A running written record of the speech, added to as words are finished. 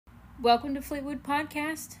Welcome to Fleetwood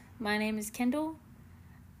Podcast. My name is Kendall.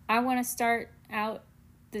 I want to start out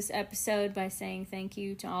this episode by saying thank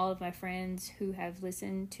you to all of my friends who have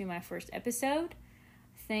listened to my first episode.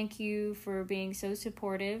 Thank you for being so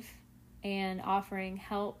supportive and offering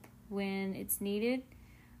help when it's needed.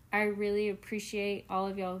 I really appreciate all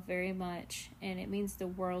of y'all very much, and it means the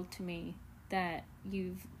world to me that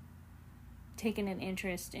you've taken an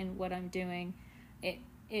interest in what I'm doing.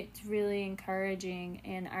 It's really encouraging,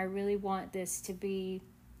 and I really want this to be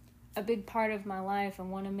a big part of my life. I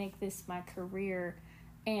want to make this my career,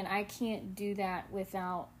 and I can't do that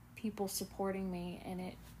without people supporting me,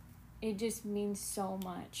 and it just means so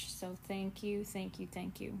much. So thank you.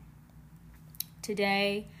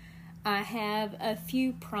 Today, I have a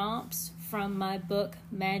few prompts from my book,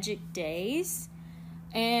 Magic Days.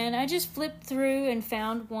 And I just flipped through and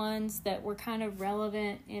found ones that were kind of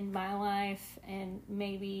relevant in my life, and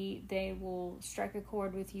maybe they will strike a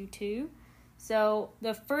chord with you too. So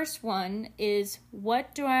the first one is,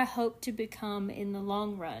 what do I hope to become in the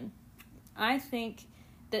long run? I think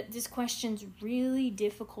that this question's really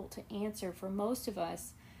difficult to answer for most of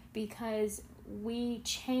us because we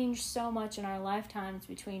change so much in our lifetimes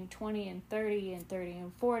between 20 and 30 and 30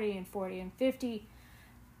 and 40 and 40 and 50.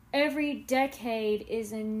 Every decade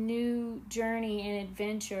is a new journey and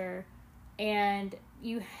adventure, and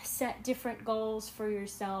you set different goals for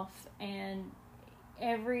yourself, and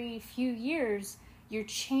every few years you're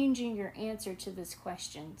changing your answer to this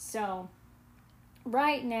question. So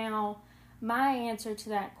right now, my answer to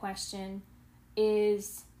that question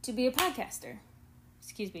is to be a podcaster.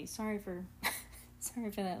 Excuse me, sorry for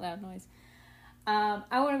that loud noise. I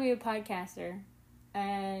want to be a podcaster,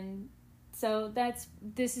 and so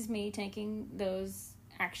this is me taking those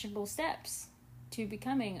actionable steps to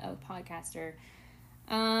becoming a podcaster.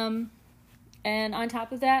 And on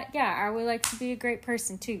top of that, I would like to be a great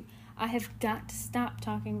person too. I have got to stop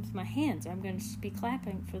talking with my hands. I'm going to just be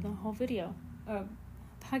clapping for the whole video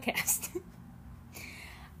podcast.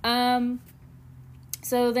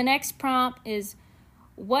 So the next prompt is,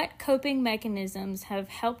 what coping mechanisms have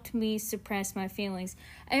helped me suppress my feelings?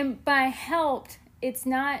 And by helped, it's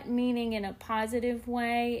not meaning in a positive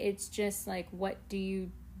way. It's just like, what do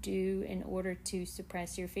you do in order to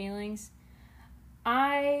suppress your feelings?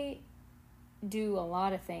 I do a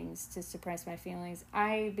lot of things to suppress my feelings.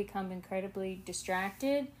 I become incredibly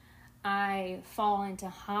distracted. I fall into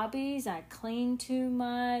hobbies. I clean too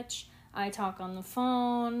much. I talk on the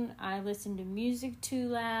phone. I listen to music too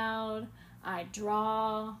loud. I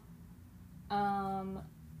draw. I'll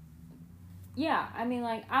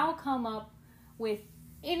come up with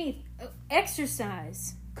any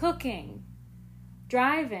exercise, cooking,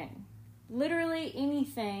 driving, literally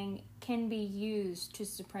anything can be used to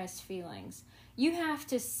suppress feelings. You have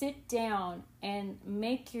to sit down and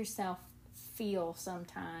make yourself feel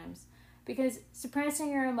sometimes, because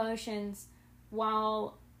suppressing your emotions,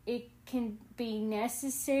 while it can be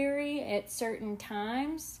necessary at certain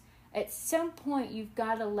times, at some point you've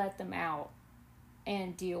got to let them out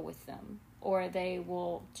and deal with them, or they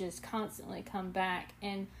will just constantly come back.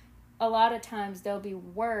 And a lot of times they'll be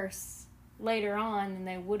worse later on than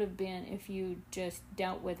they would have been if you just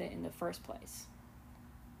dealt with it in the first place.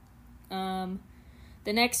 The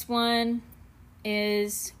next one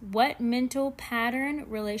is, what mental pattern,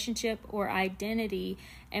 relationship, or identity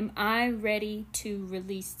am I ready to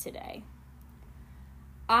release today?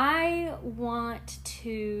 I want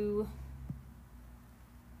to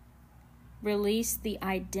release the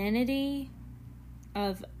identity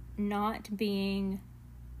of not being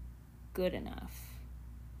good enough,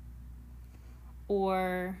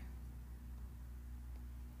 or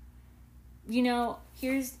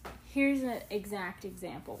here's an exact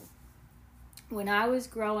example. When I was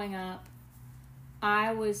growing up,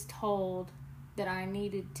 I was told that I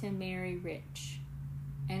needed to marry rich,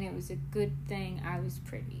 and it was a good thing I was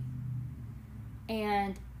pretty.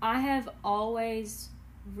 And I have always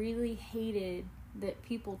really hated that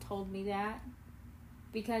people told me that,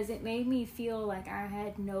 because it made me feel like I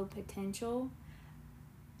had no potential,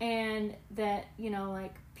 and that,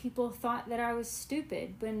 people thought that I was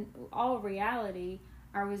stupid, but in all reality,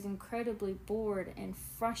 I was incredibly bored and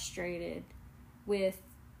frustrated with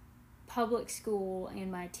public school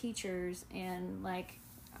and my teachers, and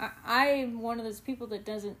I'm one of those people that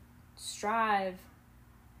doesn't strive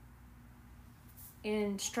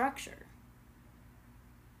in structure.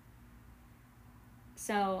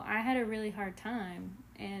 So I had a really hard time,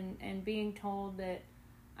 and being told that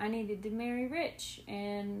I needed to marry rich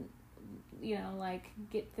and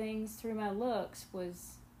get things through my looks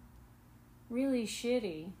was really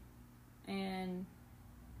shitty. And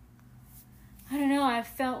I don't know, I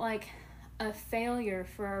felt like a failure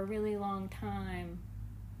for a really long time.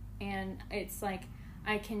 And it's like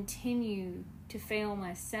I continue to fail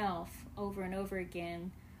myself over and over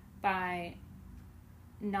again by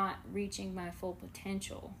not reaching my full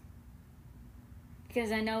potential.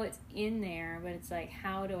 Because I know it's in there, but it's like,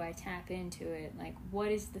 how do I tap into it? Like, what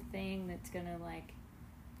is the thing that's going to, like,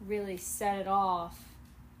 really set it off?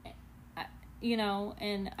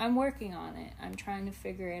 And I'm working on it. I'm trying to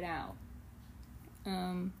figure it out.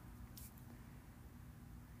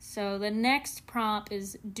 So the next prompt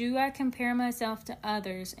is, do I compare myself to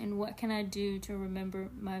others, and what can I do to remember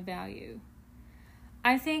my value?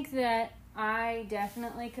 I think that I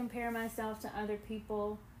definitely compare myself to other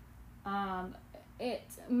people. It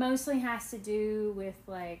mostly has to do with,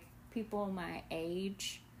 like, people my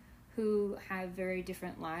age who have very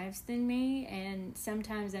different lives than me. And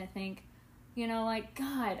sometimes I think, like,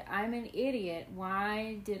 God, I'm an idiot.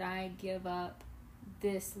 Why did I give up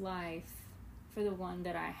this life for the one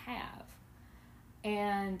that I have?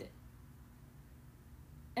 And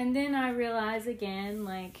then I realize again,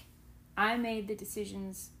 like, I made the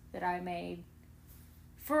decisions that I made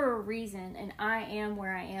for a reason, and I am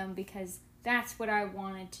where I am because that's what I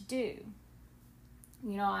wanted to do.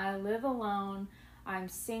 I live alone. I'm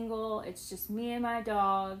single. It's just me and my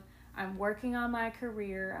dog. I'm working on my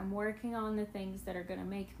career. I'm working on the things that are going to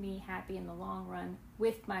make me happy in the long run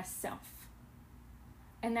with myself.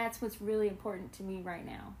 And that's what's really important to me right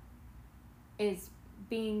now, is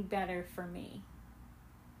being better for me.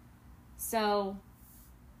 So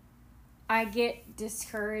I get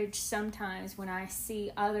discouraged sometimes when I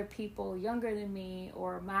see other people younger than me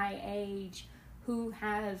or my age who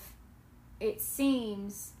have, it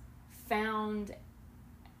seems,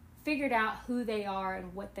 figured out who they are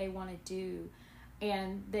and what they want to do,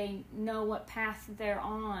 and they know what path they're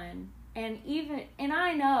on. And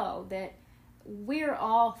I know that we're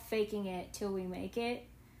all faking it till we make it,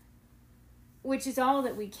 which is all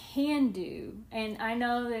that we can do. And I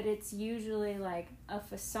know that it's usually like a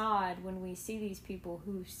facade when we see these people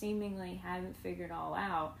who seemingly haven't figured it all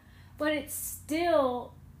out, but it's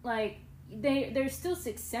still like they're still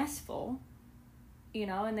successful,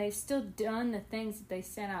 and they've still done the things that they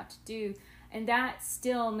set out to do, and that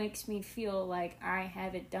still makes me feel like I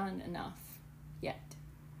haven't done enough yet.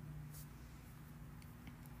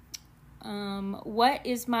 What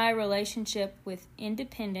is my relationship with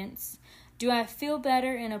independence? Do I feel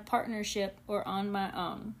better in a partnership or on my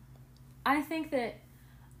own? I think that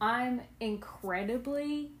I'm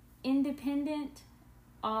incredibly independent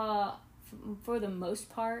for the most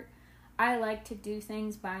part. I like to do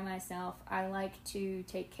things by myself. I like to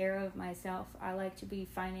take care of myself. I like to be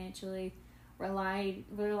financially reliant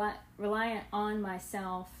on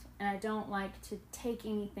myself. And I don't like to take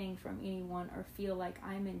anything from anyone or feel like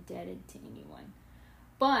I'm indebted to anyone.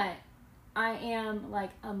 But I am,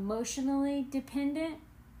 like, emotionally dependent.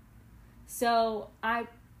 So I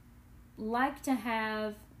like to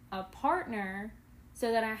have a partner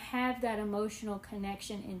so that I have that emotional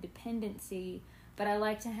connection and dependency, but I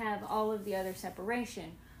like to have all of the other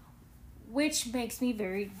separation, which makes me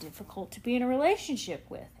very difficult to be in a relationship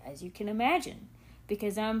with, as you can imagine,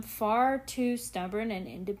 because I'm far too stubborn and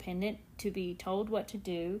independent to be told what to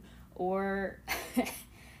do or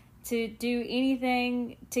to do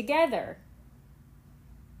anything together.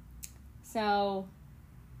 So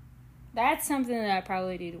that's something that I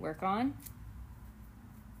probably need to work on.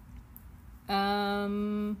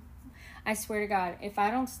 I swear to God, if I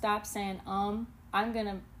don't stop saying I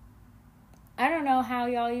don't know how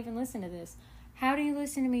y'all even listen to this. How do you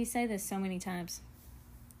listen to me say this so many times?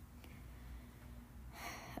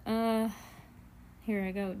 Here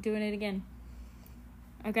I go, doing it again.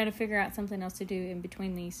 I've got to figure out something else to do in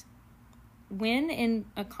between these. When in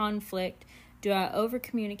a conflict, do I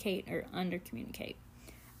over-communicate or under-communicate?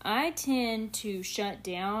 I tend to shut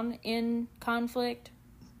down in conflict.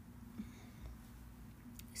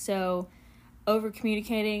 So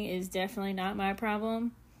over-communicating is definitely not my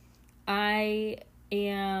problem. I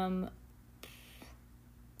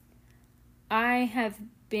have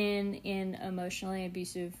been in emotionally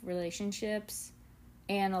abusive relationships,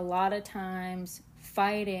 and a lot of times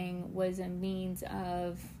fighting was a means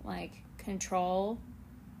of, like, control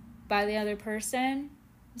by the other person.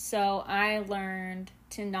 So I learned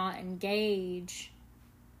to not engage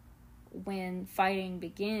when fighting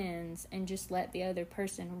begins and just let the other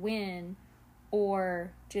person win,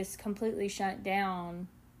 or just completely shut down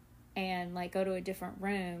and, like, go to a different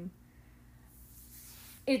room.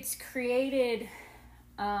 It's created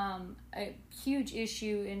a huge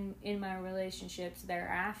issue in my relationships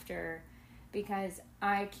thereafter, because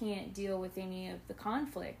I can't deal with any of the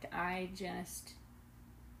conflict.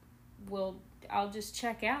 I'll just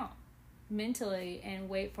check out mentally and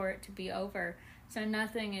wait for it to be over. So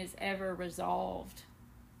nothing is ever resolved.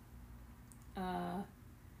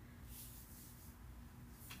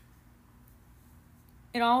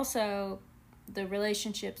 And also, the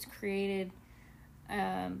relationships created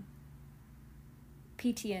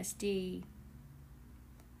PTSD.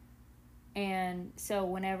 And so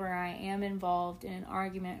whenever I am involved in an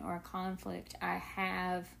argument or a conflict, I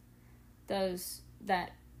have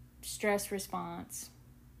that stress response,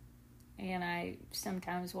 and I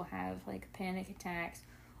sometimes will have like panic attacks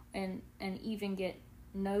and even get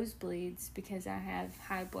nosebleeds because I have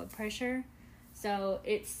high blood pressure. So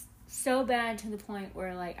it's so bad to the point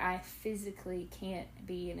where like I physically can't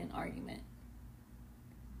be in an argument.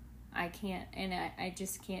 I can't, and I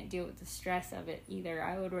just can't deal with the stress of it either.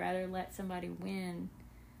 I would rather let somebody win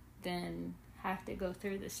than have to go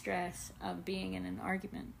through the stress of being in an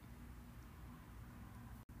argument.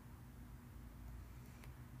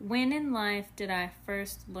 When in life did I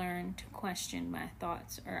first learn to question my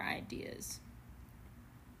thoughts or ideas?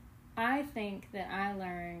 I think that I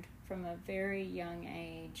learned from a very young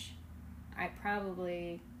age. I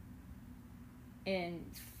probably in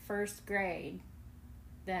first grade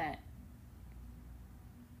that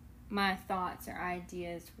my thoughts or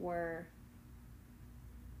ideas were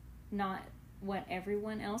not what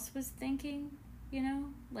everyone else was thinking,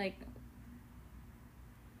 like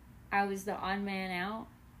I was the odd man out.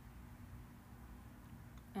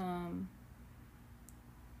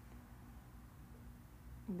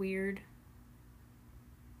 Weird.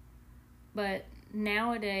 But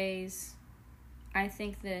nowadays, I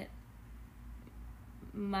think that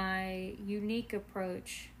my unique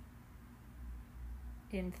approach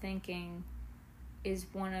in thinking is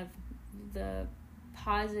one of the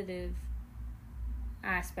positive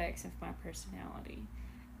aspects of my personality.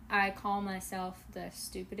 I call myself the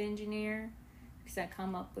stupid engineer because I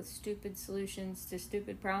come up with stupid solutions to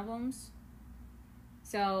stupid problems.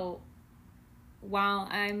 So while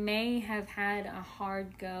I may have had a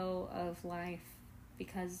hard go of life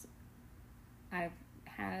because I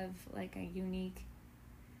have like a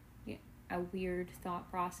weird thought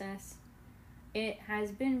process, it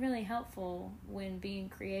has been really helpful when being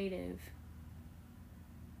creative.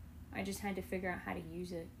 I just had to figure out how to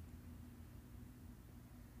use it.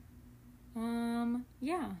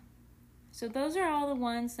 Yeah. So those are all the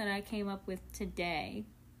ones that I came up with today.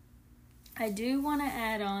 I do want to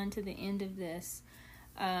add on to the end of this.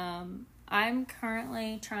 I'm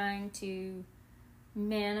currently trying to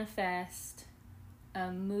manifest a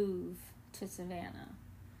move to Savannah.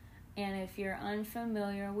 And if you're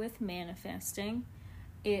unfamiliar with manifesting,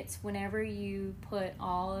 it's whenever you put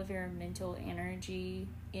all of your mental energy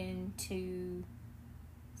into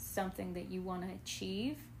something that you want to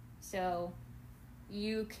achieve. So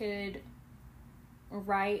you could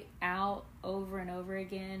write out over and over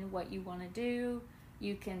again what you want to do.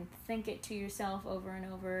 You can think it to yourself over and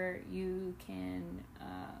over. You can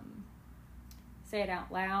say it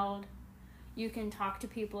out loud. You can talk to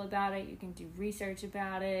people about it. You can do research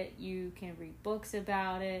about it. You can read books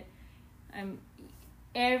about it.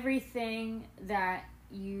 Everything that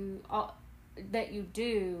you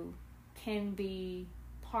do can be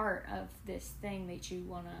part of this thing that you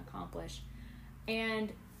want to accomplish.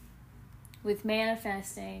 And with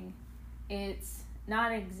manifesting, it's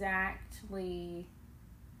not exactly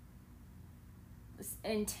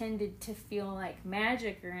intended to feel like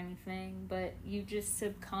magic or anything, but you just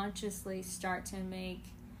subconsciously start to make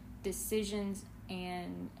decisions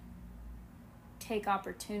and take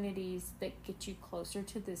opportunities that get you closer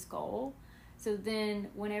to this goal. So then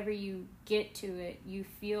whenever you get to it, you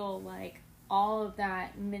feel like all of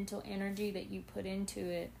that mental energy that you put into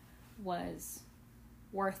it was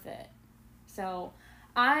worth it. So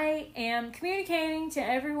I am communicating to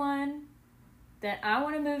everyone that I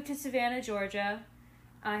want to move to Savannah, Georgia.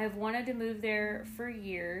 I have wanted to move there for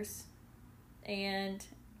years, and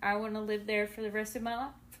I want to live there for the rest of my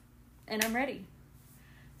life, and I'm ready.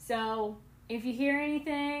 So if you hear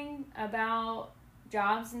anything about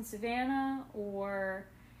jobs in Savannah, or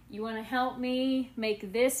you want to help me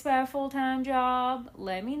make this my full-time job,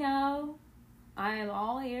 let me know. I am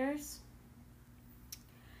all ears.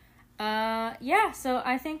 So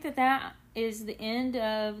I think that is the end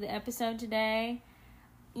of the episode today.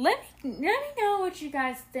 Let me know what you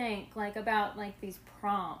guys think, about these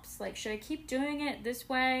prompts. Should I keep doing it this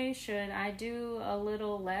way? Should I do a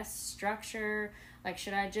little less structure?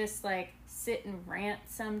 Should I just sit and rant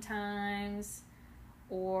sometimes?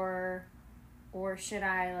 Or Or should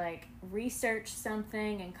I like research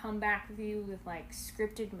something and come back with you with like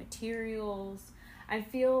scripted materials? I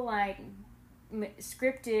feel like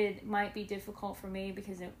scripted might be difficult for me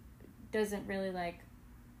because it doesn't really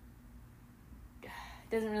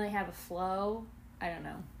have a flow. I don't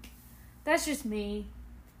know. That's just me.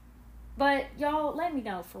 But y'all, let me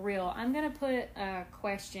know for real. I'm gonna put a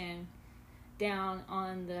question down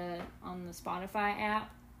on the Spotify app.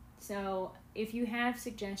 So if you have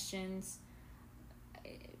suggestions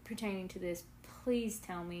pertaining to this, please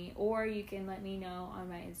tell me, or you can let me know on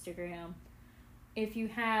my Instagram. If you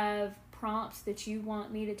have prompts that you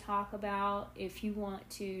want me to talk about, if you want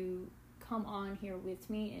to come on here with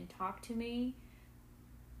me and talk to me,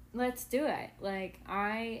 let's do it. Like,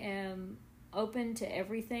 I am open to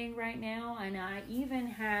everything right now, and I even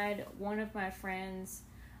had one of my friends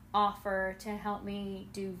offer to help me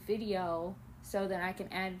do video so that I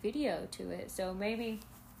can add video to it. So maybe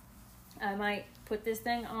I might put this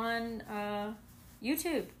thing on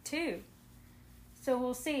YouTube too. So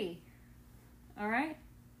we'll see. All right?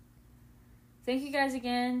 Thank you guys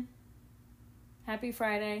again. Happy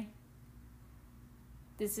Friday.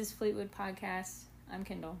 This is Fleetwood Podcast. I'm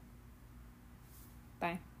Kendall.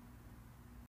 Bye.